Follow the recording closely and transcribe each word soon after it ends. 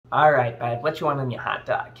All right, bud. What you want on your hot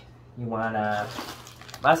dog? You want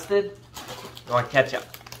mustard? You want ketchup?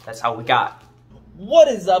 That's how we got. What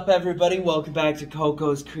is up, everybody? Welcome back to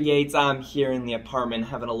Coco's Creates. I'm here in the apartment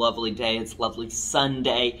having a lovely day. It's lovely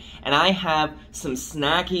Sunday, and I have some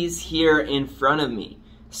snackies here in front of me.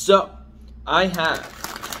 So, I have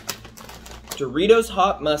Doritos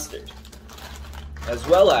hot mustard, as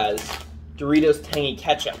well as Doritos Tangy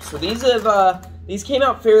ketchup. So these came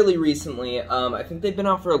out fairly recently. I think they've been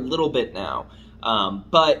out for a little bit now.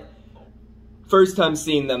 But first time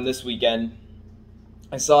seeing them this weekend.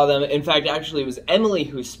 I saw them. In fact, actually, it was Emily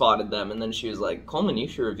who spotted them, and then she was like, "Coleman, you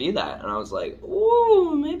should review that." And I was like,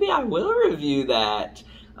 "Ooh, maybe I will review that,"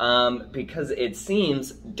 because it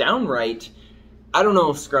seems downright. I don't know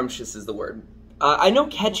if scrumptious is the word. I know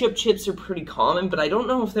ketchup chips are pretty common, but I don't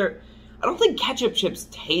know if they're. I don't think ketchup chips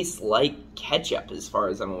taste like ketchup, as far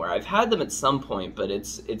as I'm aware. I've had them at some point, but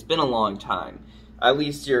it's been a long time. At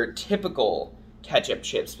least your typical ketchup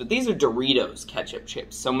chips, but these are Doritos ketchup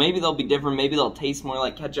chips, so maybe they'll be different, maybe they'll taste more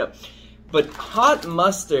like ketchup. But hot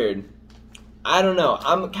mustard, I don't know.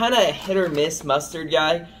 I'm kind of a hit or miss mustard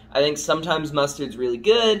guy. I think sometimes mustard's really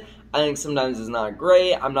good. I think sometimes it's not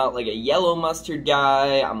great. I'm not like a yellow mustard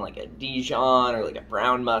guy. I'm like a Dijon or like a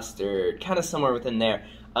brown mustard, kind of somewhere within there.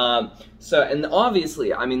 And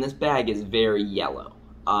obviously, I mean, this bag is very yellow.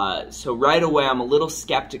 So right away, I'm a little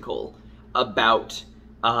skeptical about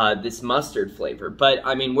this mustard flavor. But,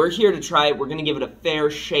 I mean, we're here to try it. We're going to give it a fair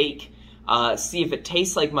shake, see if it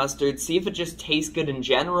tastes like mustard, see if it just tastes good in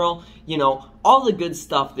general. You know, all the good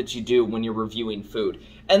stuff that you do when you're reviewing food.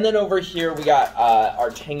 And then over here, we got our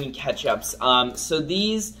Tangy ketchups. So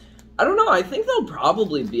these, I don't know, I think they'll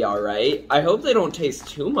probably be all right. I hope they don't taste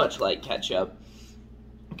too much like ketchup.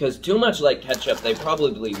 Because too much like ketchup, they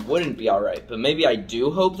probably wouldn't be all right. But maybe I do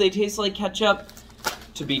hope they taste like ketchup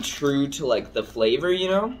to be true to, like, the flavor, you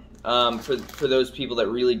know? For those people that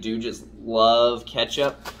really do just love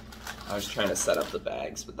ketchup. I was trying to set up the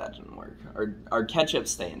bags, but that didn't work. Our ketchup's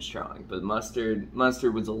staying strong, but mustard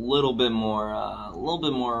was a little bit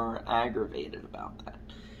more aggravated about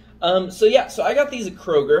that. So yeah, so I got these at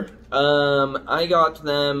Kroger. I got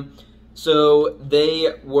them, so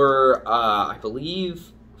they were, I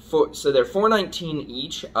believe, so they're $4.19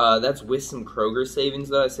 each. That's with some Kroger savings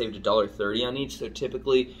though. I saved $1.30 on each, so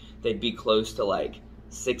typically they'd be close to like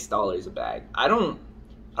 $6 a bag. I don't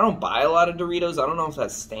buy a lot of Doritos. I don't know if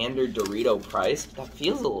that's standard Dorito price, but that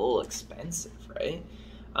feels a little expensive, right?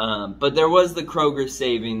 But there was the Kroger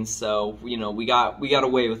savings, so you know we got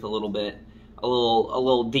away with a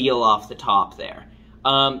little deal off the top there.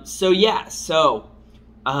 So yeah, so.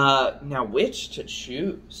 Now which to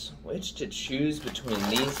choose? Which to choose between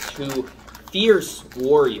these two fierce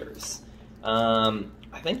warriors?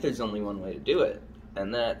 I think there's only one way to do it,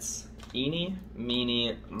 and that's eeny,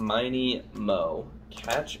 meeny, miny, mo.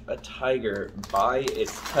 Catch a tiger by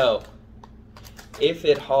its toe. If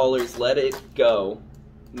it hollers, let it go.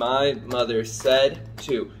 My mother said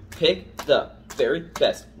to pick the very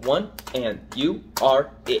best one, and you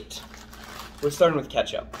are it. We're starting with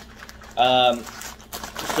ketchup.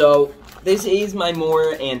 So, this is my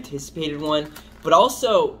more anticipated one, but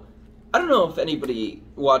also, I don't know if anybody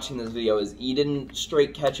watching this video has eaten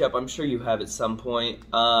straight ketchup. I'm sure you have at some point.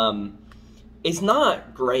 It's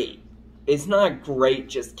not great. It's not great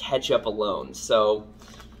just ketchup alone, so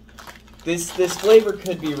this flavor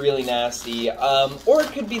could be really nasty, or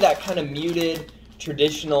it could be that kind of muted,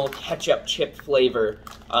 traditional ketchup chip flavor,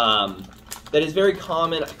 that is very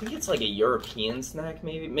common. I think it's like a European snack,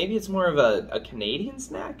 maybe. Maybe it's more of a Canadian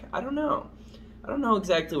snack? I don't know. I don't know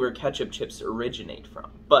exactly where ketchup chips originate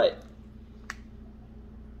from, but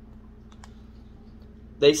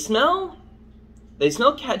they smell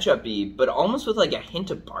ketchup-y, but almost with like a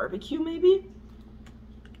hint of barbecue, maybe?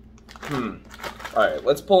 Alright,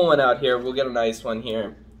 let's pull one out here. We'll get a nice one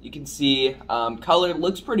here. You can see, color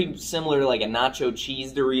looks pretty similar to like a nacho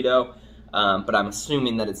cheese Dorito. But I'm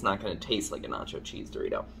assuming that it's not going to taste like a nacho cheese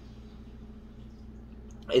Dorito.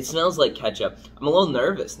 It smells like ketchup. I'm a little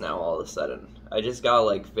nervous now all of a sudden. I just got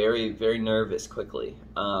like very, very nervous quickly.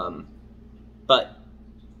 But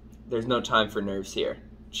there's no time for nerves here.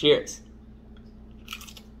 Cheers.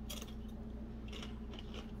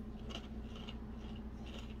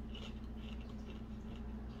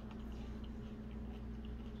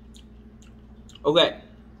 Okay.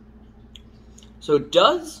 So it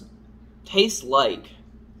does tastes like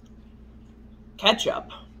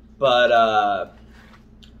ketchup, but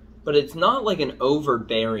it's not like an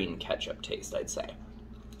overbearing ketchup taste, I'd say.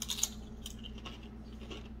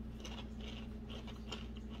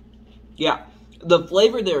 Yeah, the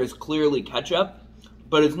flavor there is clearly ketchup,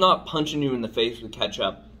 but it's not punching you in the face with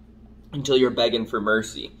ketchup. until you're begging for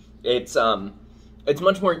mercy. It's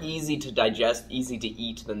much more easy to digest, easy to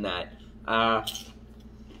eat than that. I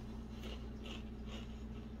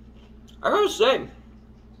gotta say,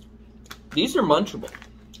 these are munchable.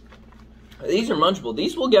 These are munchable.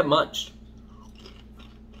 These will get munched.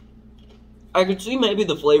 I could see maybe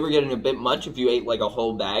the flavor getting a bit much if you ate like a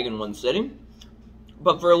whole bag in one sitting.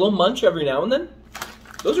 But for a little munch every now and then,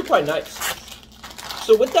 those are quite nice.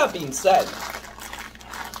 So with that being said,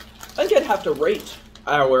 I think I'd have to rate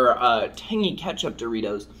our Tangy Ketchup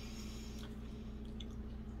Doritos.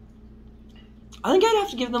 I think I'd have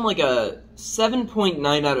to give them like a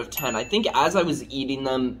 7.9 out of 10. I think as I was eating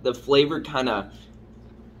them, the flavor kind of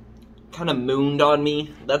mooned on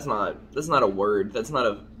me. That's not a word. That's not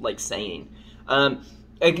a like saying.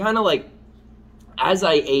 It kind of like, as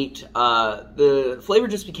I ate, the flavor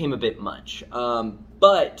just became a bit much.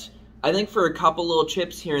 But I think for a couple little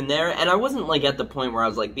chips here and there, and I wasn't like at the point where I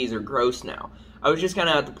was like, these are gross now. I was just kind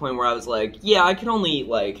of at the point where I was like, yeah, I can only eat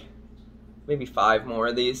like maybe 5 more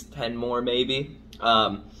of these, 10 more maybe.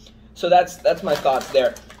 So that's my thoughts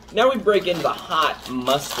there. Now we break into the hot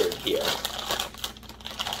mustard here.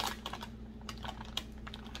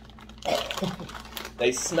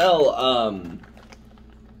 They smell,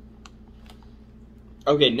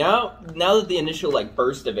 okay, now that the initial, like,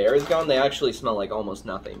 burst of air is gone, they actually smell like almost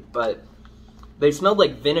nothing. But they smelled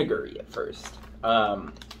like vinegary at first.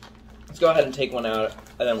 Let's go ahead and take one out,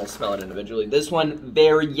 and then we'll smell it individually. This one,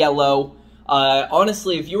 very yellow.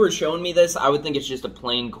 Honestly, if you were showing me this, I would think it's just a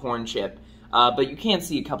plain corn chip. But you can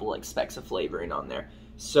see a couple, like, specks of flavoring on there.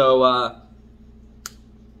 So,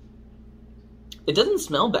 it doesn't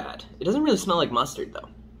smell bad. It doesn't really smell like mustard, though.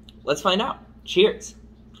 Let's find out. Cheers.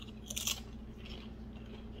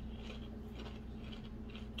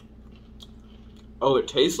 Oh, it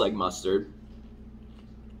tastes like mustard.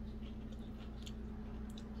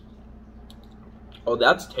 Oh,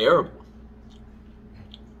 that's terrible.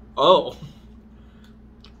 Oh.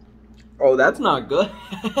 Oh, that's not good.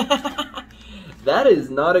 That is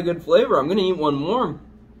not a good flavor. I'm gonna eat one more.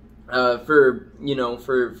 For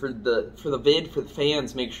the vid, for the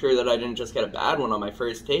fans, make sure that I didn't just get a bad one on my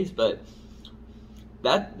first taste, but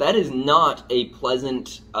that is not a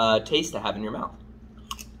pleasant taste to have in your mouth.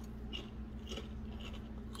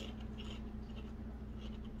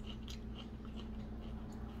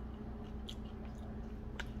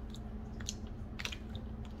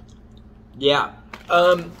 Yeah.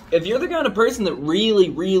 If you're the kind of person that really,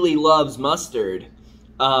 really loves mustard,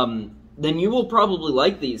 then you will probably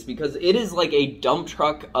like these, because it is like a dump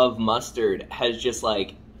truck of mustard has just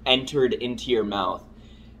like entered into your mouth,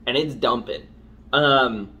 and it's dumping.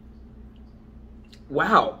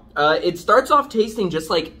 Wow. It starts off tasting just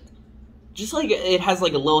like it has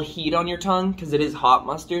like a little heat on your tongue, because it is hot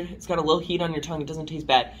mustard. It's got a little heat on your tongue. It doesn't taste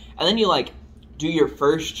bad. And then you like do your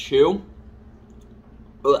first chew.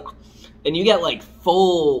 Ugh. And you get like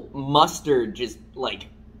full mustard just like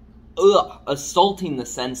assaulting the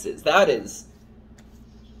senses. That is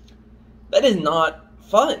not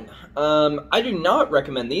fun. I do not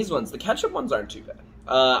recommend these ones. The ketchup ones aren't too bad.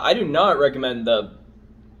 I do not recommend the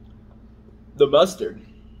mustard.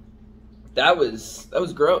 That was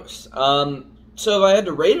gross. So if I had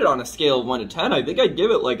to rate it on a scale of 1 to 10, I think I'd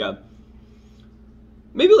give it like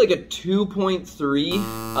maybe like a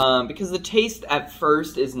 2.3, because the taste at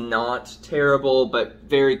first is not terrible, but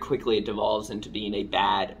very quickly it devolves into being a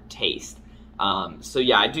bad taste. So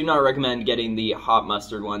yeah, I do not recommend getting the hot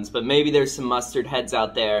mustard ones, but maybe there's some mustard heads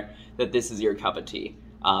out there that this is your cup of tea.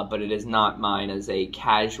 But it is not mine as a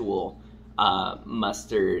casual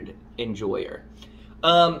mustard enjoyer.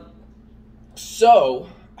 So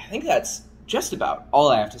I think that's just about all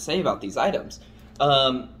I have to say about these items.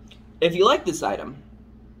 If you like this item,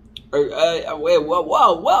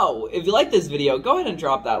 whoa. If you like this video, go ahead and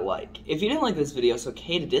drop that like. If you didn't like this video, it's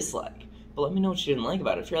okay to dislike. But let me know what you didn't like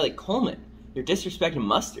about it. If you're like, Coleman, you're disrespecting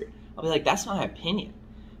mustard, I'll be like, that's my opinion.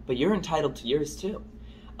 But you're entitled to yours too.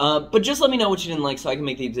 But just let me know what you didn't like so I can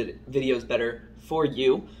make these videos better for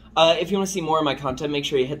you. If you want to see more of my content, make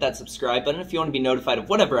sure you hit that subscribe button. If you want to be notified of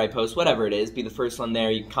whatever I post, whatever it is, be the first one there,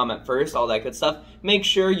 you can comment first, all that good stuff. Make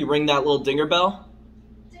sure you ring that little dinger bell.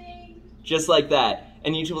 Ding. Just like that.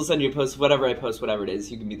 And YouTube will send you a post, whatever I post, whatever it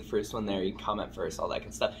is. You can be the first one there. You can comment first, all that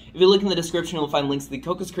good stuff. If you look in the description, you'll find links to the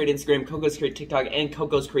Cocos Create Instagram, Cocos Create TikTok, and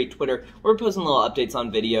Cocos Create Twitter. We're posting little updates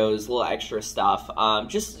on videos, little extra stuff.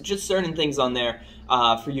 Just certain things on there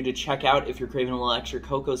for you to check out if you're craving a little extra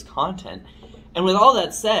Cocos content. And with all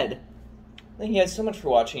that said, thank you guys so much for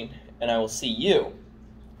watching, and I will see you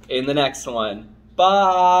in the next one.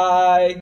 Bye!